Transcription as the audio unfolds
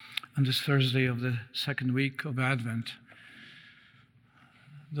on this Thursday of the second week of Advent.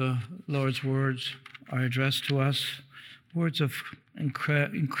 The Lord's words are addressed to us, words of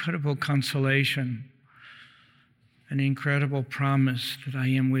incredible consolation, an incredible promise that I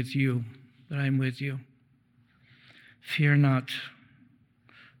am with you, that I am with you. Fear not,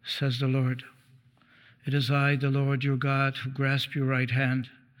 says the Lord. It is I, the Lord your God, who grasp your right hand.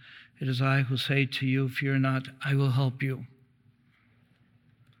 It is I who say to you, fear not, I will help you.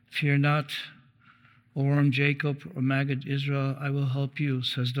 Fear not, O worm Jacob, or maggot Israel, I will help you,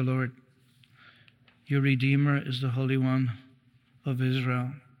 says the Lord. Your Redeemer is the Holy One of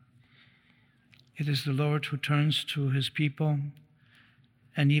Israel. It is the Lord who turns to his people,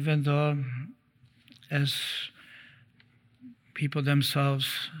 and even though as people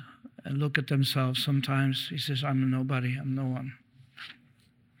themselves look at themselves sometimes, he says, I'm a nobody, I'm no one.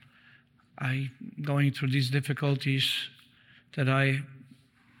 I'm going through these difficulties that I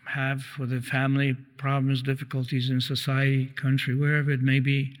have with the family, problems, difficulties in society, country, wherever it may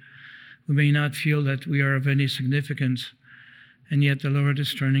be. We may not feel that we are of any significance, and yet the Lord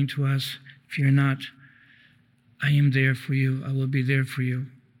is turning to us. Fear not, I am there for you. I will be there for you.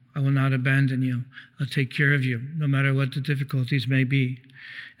 I will not abandon you. I'll take care of you, no matter what the difficulties may be.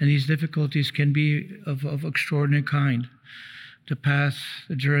 And these difficulties can be of extraordinary kind. The path,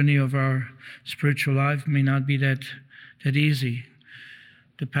 the journey of our spiritual life may not be that easy.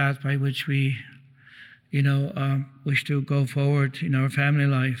 The path by which we, wish to go forward in our family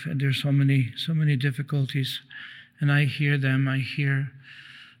life, and there's so many difficulties, and I hear them. I hear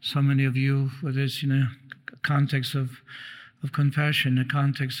so many of you, whether it's in a context of confession, a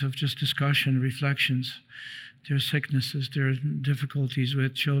context of just discussion, reflections. There are sicknesses, there are difficulties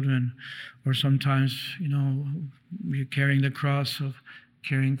with children, or sometimes, you're carrying the cross of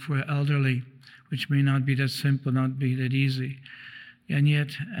caring for elderly, which may not be that simple, not be that easy. And yet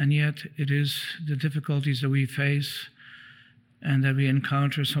it is the difficulties that we face and that we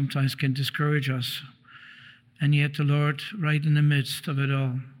encounter sometimes can discourage us. And yet the Lord, right in the midst of it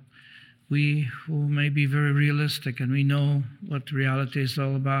all, we who may be very realistic and we know what reality is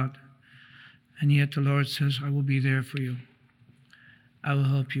all about, and yet the Lord says, I will be there for you. I will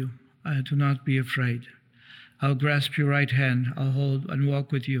help you. Do not be afraid. I'll grasp your right hand. I'll hold and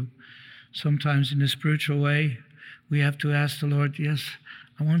walk with you. Sometimes in a spiritual way, we have to ask the Lord, yes,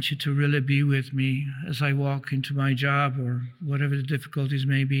 I want you to really be with me as I walk into my job or whatever the difficulties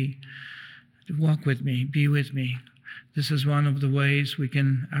may be. Walk with me, be with me. This is one of the ways we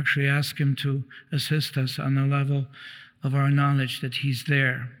can actually ask him to assist us on the level of our knowledge that he's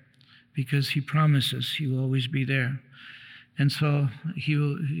there, because he promises he will always be there. And so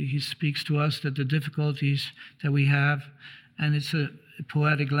he speaks to us that the difficulties that we have, and it's a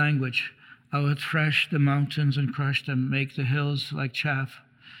poetic language, I will thresh the mountains and crush them, make the hills like chaff.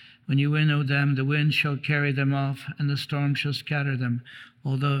 When you winnow them, the wind shall carry them off, and the storm shall scatter them.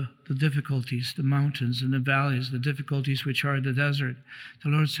 Although the difficulties, the mountains and the valleys, the difficulties which are the desert, the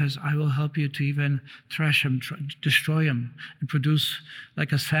Lord says, I will help you to even thresh them, destroy them, and produce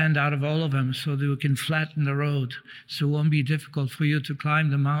like a sand out of all of them so that we can flatten the road, so it won't be difficult for you to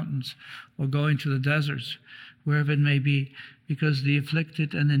climb the mountains or go into the deserts, wherever it may be, because the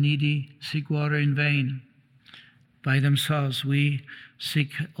afflicted and the needy seek water in vain. By themselves we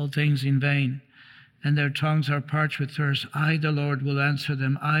seek all things in vain, and their tongues are parched with thirst. I, the Lord, will answer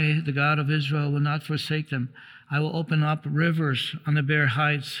them. I, the God of Israel, will not forsake them. I will open up rivers on the bare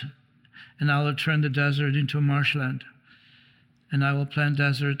heights, and I will turn the desert into a marshland. And I will plant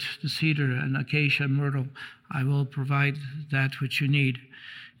desert, the cedar and acacia and myrtle. I will provide that which you need.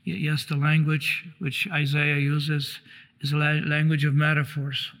 Yes, the language which Isaiah uses is a language of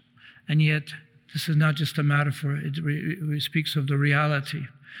metaphors. And yet, this is not just a metaphor. It speaks of the reality,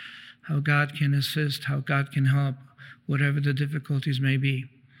 how God can assist, how God can help, whatever the difficulties may be.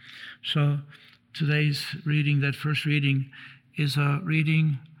 So today's reading, that first reading, is a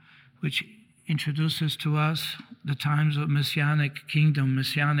reading which introduces to us the times of Messianic kingdom,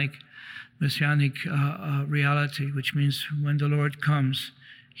 Messianic reality, which means when the Lord comes,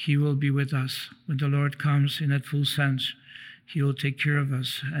 he will be with us. When the Lord comes in that full sense, he will take care of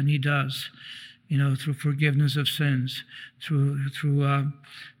us, and he does. Through forgiveness of sins, through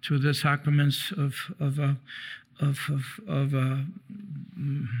the sacraments of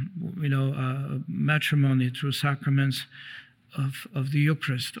matrimony, through sacraments of the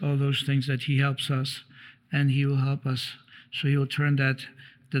Eucharist, all those things that he helps us, and he will help us. So he will turn that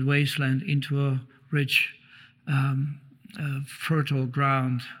wasteland into a rich, fertile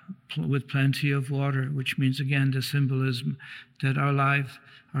ground with plenty of water, which means, again, the symbolism that our life,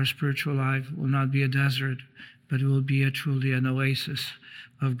 our spiritual life, will not be a desert, but it will be truly an oasis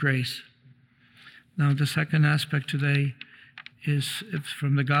of grace. Now, the second aspect today is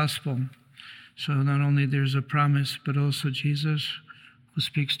from the gospel. So not only there's a promise, but also Jesus who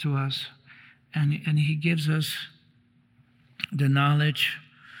speaks to us. And he gives us the knowledge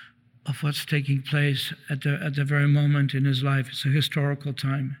of what's taking place at the very moment in his life. It's a historical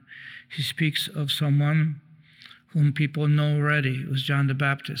time. He speaks of someone whom people know already. It was John the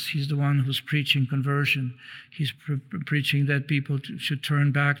Baptist. He's the one who's preaching conversion. He's preaching that people should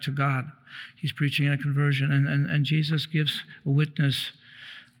turn back to God. He's preaching a conversion. And Jesus gives a witness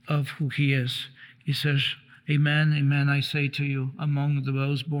of who he is. He says, "Amen, amen, I say to you, among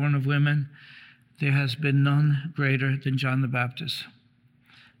those born of women, there has been none greater than John the Baptist."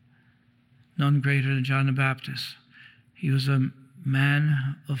 None greater than John the Baptist. He was a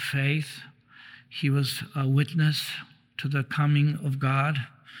man of faith. He was a witness to the coming of God.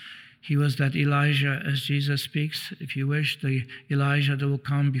 He was that Elijah, as Jesus speaks, if you wish, the Elijah that will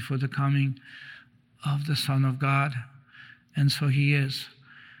come before the coming of the Son of God. And so he is.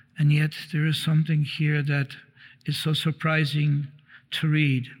 And yet there is something here that is so surprising to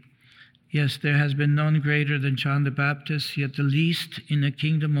read. Yes, there has been none greater than John the Baptist, yet the least in the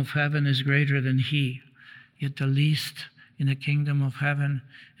kingdom of heaven is greater than he. Yet the least in the kingdom of heaven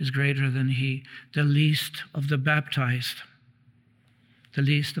is greater than he. The least of the baptized. The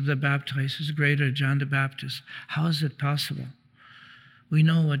least of the baptized is greater than John the Baptist. How is it possible? We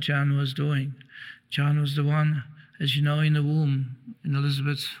know what John was doing. John was the one, as you know, in the womb, in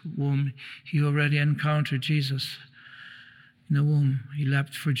Elizabeth's womb, he already encountered Jesus. In the womb, he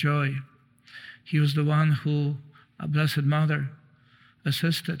leapt for joy. He was the one who a Blessed Mother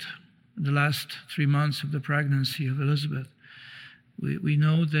assisted in the last 3 months of the pregnancy of Elizabeth. We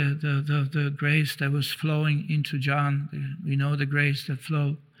know the grace that was flowing into John. We know the grace that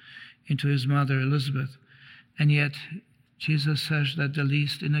flowed into his mother, Elizabeth. And yet, Jesus says that the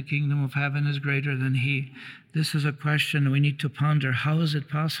least in the kingdom of heaven is greater than he. This is a question we need to ponder. How is it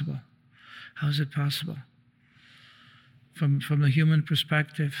possible? How is it possible? From the human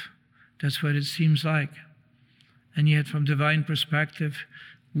perspective, that's what it seems like. And yet, from divine perspective,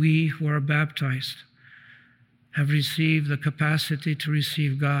 we who are baptized have received the capacity to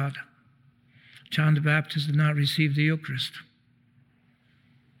receive God. John the Baptist did not receive the Eucharist.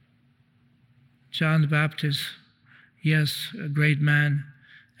 John the Baptist, yes, a great man,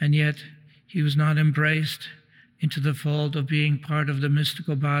 and yet he was not embraced into the fold of being part of the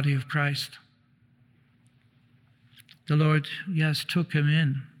mystical body of Christ. The Lord, yes, took him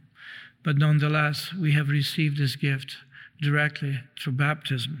in, but nonetheless, we have received this gift directly through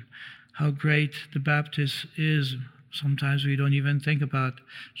baptism. How great the Baptist is, sometimes we don't even think about.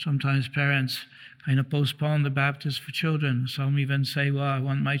 Sometimes parents kind of postpone the baptism for children. Some even say, well, I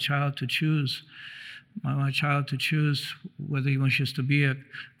want my child to choose. My child to choose whether he wishes to be a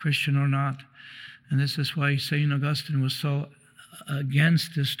Christian or not. And this is why St. Augustine was so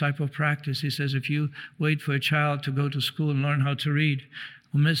against this type of practice. He says, if you wait for a child to go to school and learn how to read,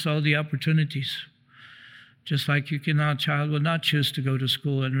 we'll miss all the opportunities. Just like child will not choose to go to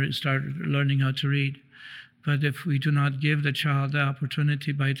school and start learning how to read. But if we do not give the child the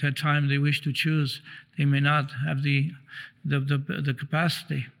opportunity by the time they wish to choose, they may not have the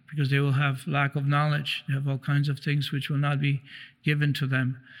capacity, because they will have lack of knowledge. They have all kinds of things which will not be given to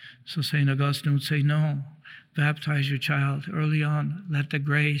them. So St. Augustine would say, no, baptize your child early on. Let the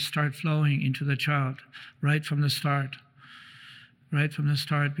grace start flowing into the child right from the start. Right from the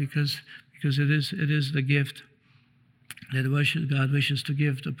start, because it is the gift that God wishes to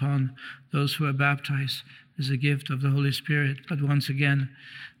give upon those who are baptized, is a gift of the Holy Spirit. But once again,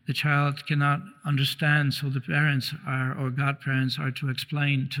 the child cannot understand, so the parents or godparents are to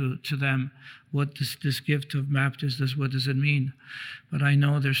explain to them what this gift of baptism is, what does it mean. But I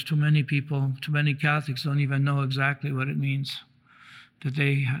know there's too many people, too many Catholics don't even know exactly what it means, that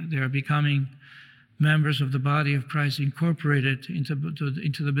they are becoming members of the body of Christ, incorporated into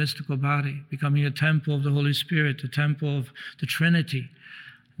the mystical body, becoming a temple of the Holy Spirit, the temple of the Trinity.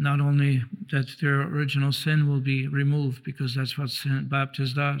 Not only that their original sin will be removed, because that's what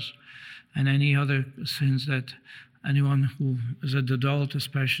baptism does, and any other sins that anyone who is an adult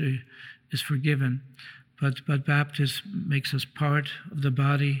especially is forgiven. But baptism makes us part of the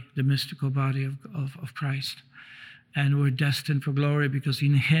body, the mystical body of Christ. And we're destined for glory, because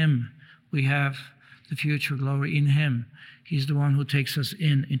in him we have the future glory. In him, he's the one who takes us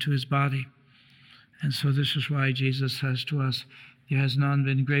into his body. And so this is why Jesus says to us, there has none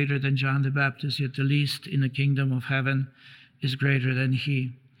been greater than John the Baptist, yet the least in the kingdom of heaven is greater than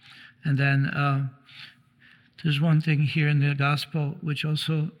he. And then there's one thing here in the gospel which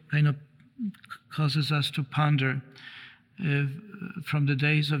also kind of causes us to ponder. from the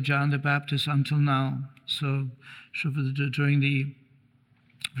days of John the Baptist until now. So during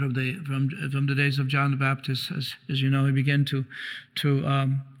from the days of John the Baptist, as you know, he began to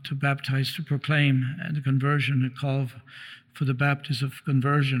baptize, to proclaim the conversion, a call for the baptism of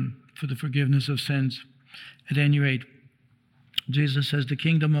conversion, for the forgiveness of sins. At any rate, Jesus says, the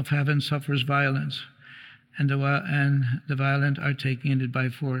kingdom of heaven suffers violence, and the violent are taking it by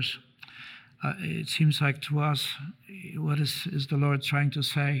force. It seems like to us, what is the Lord trying to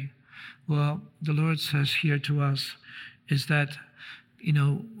say? Well, the Lord says here to us is that,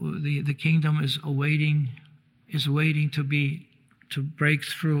 the kingdom is waiting to break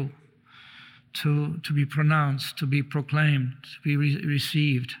through, to be pronounced, to be proclaimed, to be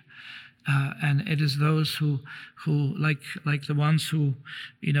received. And it is those who like the ones who,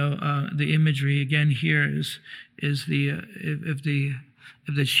 the imagery again here is if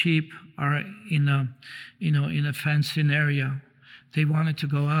the sheep are in a fenced-in area, they wanted to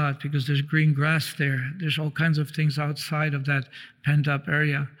go out because there's green grass there. There's all kinds of things outside of that pent-up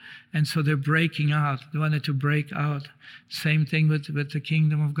area. And so they're breaking out. They wanted to break out. Same thing with the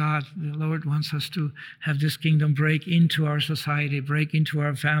kingdom of God. The Lord wants us to have this kingdom break into our society, break into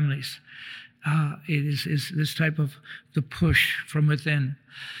our families. It is this type of the push from within,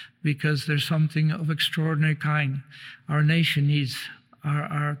 because there's something of extraordinary kind. Our nation needs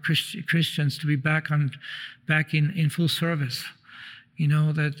our Christians to be back in full service. We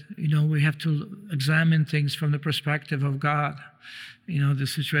have to examine things from the perspective of God. The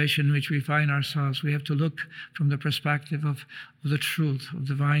situation in which we find ourselves, we have to look from the perspective of the truth, of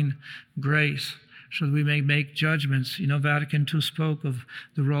divine grace, so that we may make judgments. Vatican II spoke of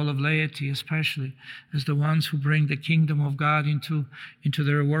the role of laity, especially as the ones who bring the kingdom of God into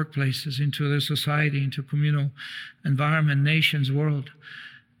their workplaces, into their society, into communal environment, nations, world.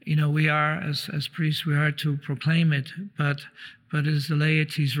 We are, as priests, we are to proclaim it, but it is the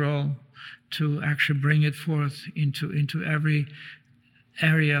laity's role to actually bring it forth into every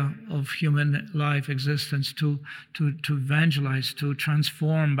area of human life existence, to evangelize, to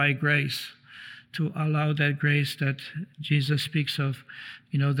transform by grace, to allow that grace that Jesus speaks of,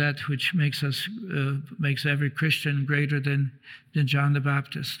 that which makes every Christian greater than John the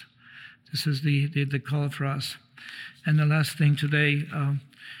Baptist. This is the call for us. And the last thing today,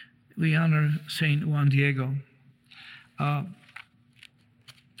 we honor Saint Juan Diego.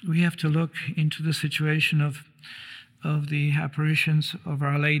 We have to look into the situation of the apparitions of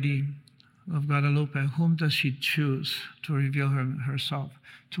Our Lady of Guadalupe. Whom does she choose to reveal herself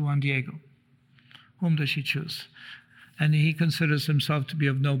to Juan Diego? Whom does she choose? And he considers himself to be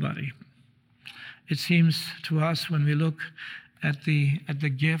of nobody. It seems to us, when we look at the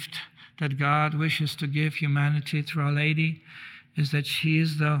gift that God wishes to give humanity through Our Lady, is that she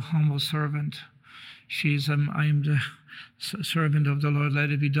is the humble servant. She's, I am the servant of the Lord, let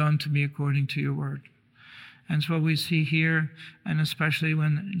it be done to me according to your word. And so what we see here, and especially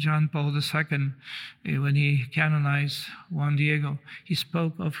when John Paul II, when he canonized Juan Diego, he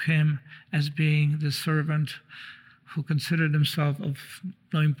spoke of him as being the servant who considered himself of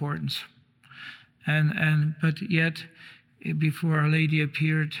no importance. But yet, before Our Lady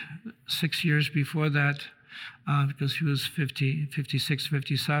appeared 6 years before that, because he was 56,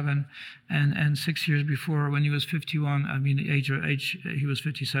 57, and 6 years before, when he was 51, age he was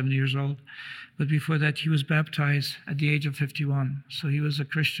 57 years old. But before that, he was baptized at the age of 51. So he was a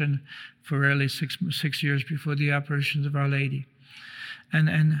Christian for really six years before the apparitions of Our Lady.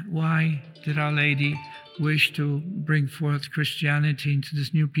 And why did Our Lady wish to bring forth Christianity into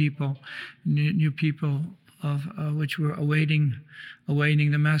this new people of which were awaiting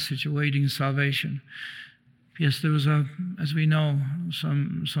the message, awaiting salvation? Yes, there was as we know,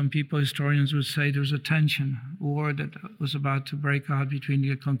 some people, historians would say there was a tension, war that was about to break out between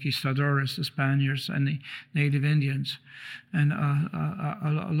the conquistadores, the Spaniards, and the native Indians. And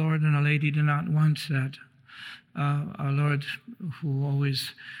our Lord and Our Lady did not want that. Our Lord, who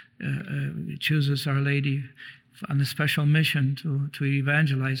always chooses Our Lady on a special mission to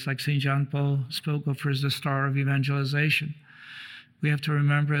evangelize, like St. John Paul spoke of her as the star of evangelization. We have to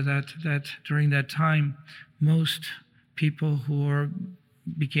remember that during that time, most people who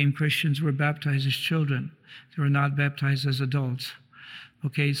became Christians were baptized as children. They were not baptized as adults.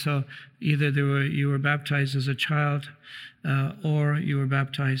 Okay, so either you were baptized as a child, or you were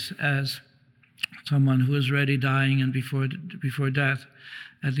baptized as someone who was already dying and before death,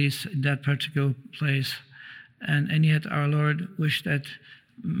 at least in that particular place. And yet our Lord wished that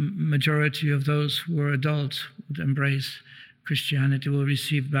majority of those who were adults would embrace Christianity, will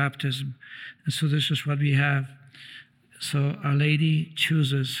receive baptism. And so this is what we have. So Our Lady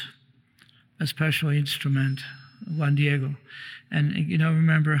chooses a special instrument Juan Diego. And,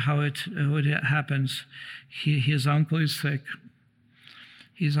 remember how it happens. His uncle is sick.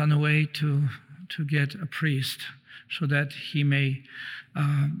 He's on the way to get a priest so that he may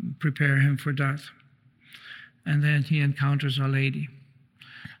prepare him for death. And then he encounters Our Lady.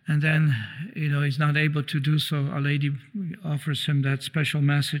 And then, he's not able to do so. Our Lady offers him that special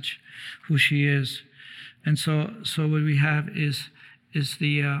message, who she is. And so what we have is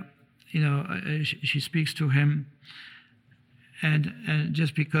the, she speaks to him. And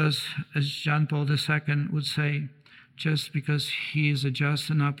just because, as John Paul II would say, just because he is a just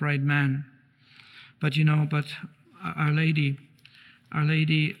and upright man. But Our Lady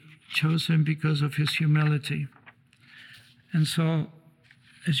chose him because of his humility. And so,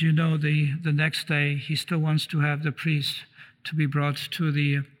 as you know, the next day he still wants to have the priest to be brought to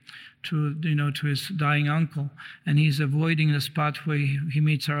his dying uncle, and he's avoiding the spot where he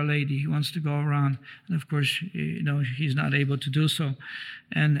meets Our Lady. He wants to go around, and of course, he's not able to do so.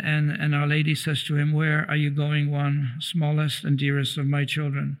 And Our Lady says to him, "Where are you going, one smallest and dearest of my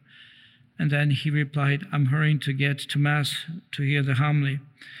children?" And then he replied, "I'm hurrying to get to Mass to hear the homily."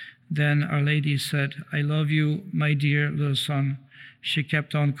 Then Our Lady said, "I love you, my dear little son." She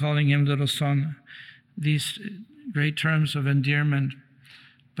kept on calling him little son. These great terms of endearment,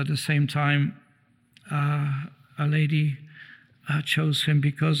 but at the same time, Our Lady chose him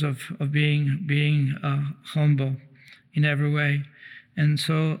because of being humble in every way. And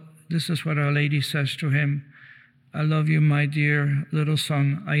so this is what Our Lady says to him: "I love you, my dear little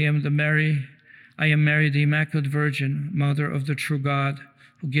son. I am Mary, the Immaculate Virgin, Mother of the true God,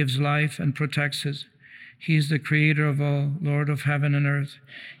 who gives life and protects it. He is the creator of all, Lord of heaven and earth.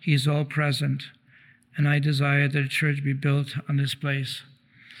 He is all present, and I desire that a church be built on this place."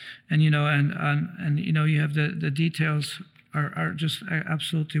 And you have the details are just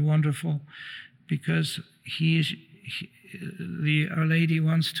absolutely wonderful, because Our Lady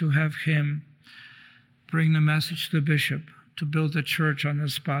wants to have him bring the message to the bishop, to build a church on the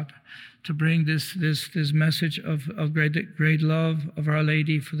spot, to bring this message of great love of Our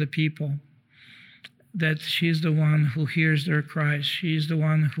Lady for the people, that she's the one who hears their cries. She's the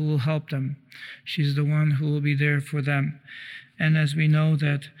one who will help them. She's the one who will be there for them. And as we know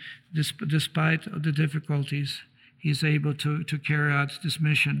that despite the difficulties, he's able to carry out this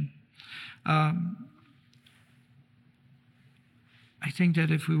mission. I think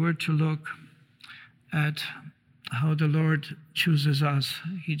that if we were to look at how the Lord chooses us,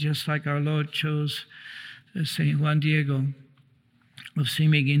 he, just like our Lord chose St. Juan Diego of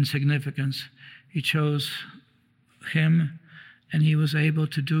seeming insignificance, he chose him, and he was able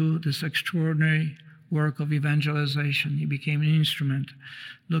to do this extraordinary work of evangelization. He became an instrument.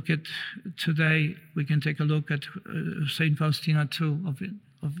 Look at today, we can take a look at St. Faustina too,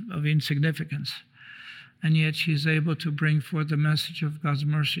 of insignificance. And yet she's able to bring forth the message of God's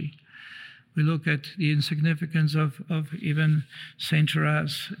mercy. We look at the insignificance of even St.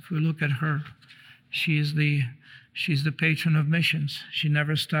 Therese. If we look at her, she's the patron of missions. She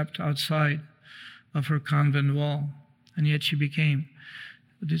never stepped outside of her convent wall, and yet she became.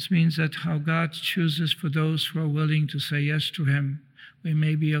 This means that how God chooses for those who are willing to say yes to him. We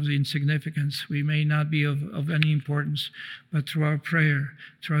may be of insignificance, we may not be of any importance, but through our prayer,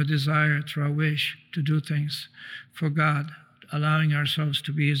 through our desire, through our wish to do things for God, allowing ourselves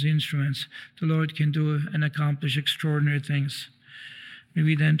to be his instruments, the Lord can do and accomplish extraordinary things.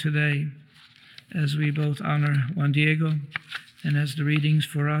 Maybe then today, as we both honor Juan Diego, and as the readings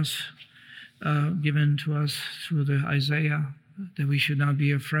for us given to us through the Isaiah, that we should not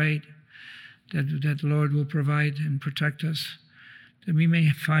be afraid, that the Lord will provide and protect us, that we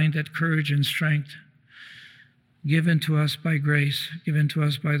may find that courage and strength given to us by grace, given to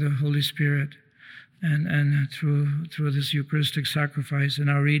us by the Holy Spirit, and through this Eucharistic sacrifice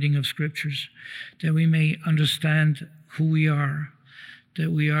and our reading of Scriptures, that we may understand who we are, that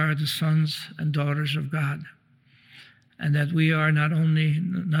we are the sons and daughters of God, and that we are not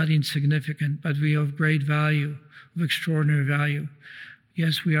insignificant, but we are of great value, of extraordinary value.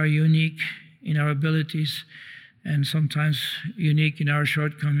 Yes, we are unique in our abilities and sometimes unique in our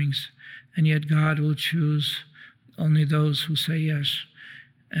shortcomings, and yet God will choose only those who say yes,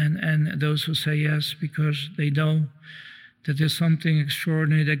 and those who say yes because they know that there's something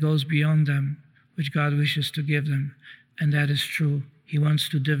extraordinary that goes beyond them, which God wishes to give them, and that is true. He wants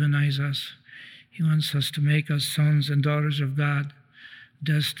to divinize us. He wants us to make us sons and daughters of God,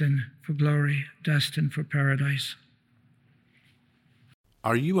 destined for glory, destined for paradise.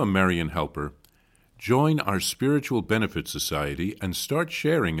 Are you a Marian helper? Join our Spiritual Benefit Society and start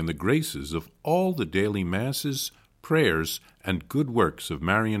sharing in the graces of all the daily masses, prayers, and good works of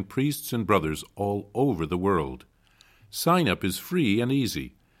Marian priests and brothers all over the world. Sign up is free and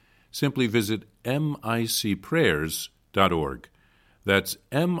easy. Simply visit micprayers.org. That's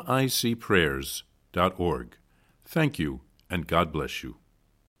micprayers.org. Thank you, and God bless you.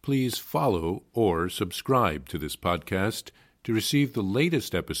 Please follow or subscribe to this podcast to receive the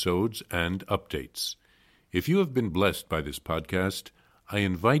latest episodes and updates. If you have been blessed by this podcast, I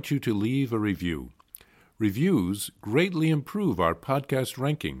invite you to leave a review. Reviews greatly improve our podcast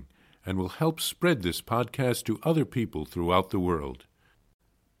ranking and will help spread this podcast to other people throughout the world.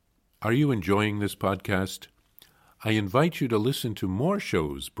 Are you enjoying this podcast? I invite you to listen to more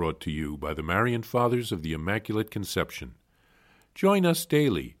shows brought to you by the Marian Fathers of the Immaculate Conception. Join us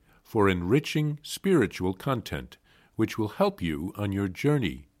daily for enriching spiritual content, which will help you on your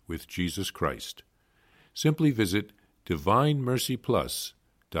journey with Jesus Christ. Simply visit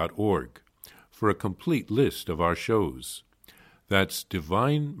DivineMercyPlus.org for a complete list of our shows. That's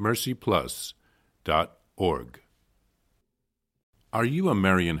DivineMercyPlus.org. Are you a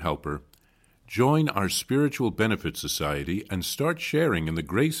Marian helper? Join our Spiritual Benefit Society and start sharing in the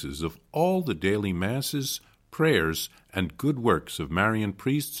graces of all the daily masses, prayers, and good works of Marian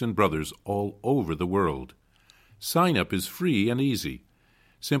priests and brothers all over the world. Sign up is free and easy.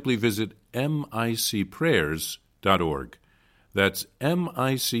 Simply visit micprayers.org. That's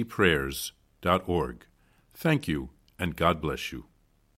micprayers.org. Thank you, and God bless you.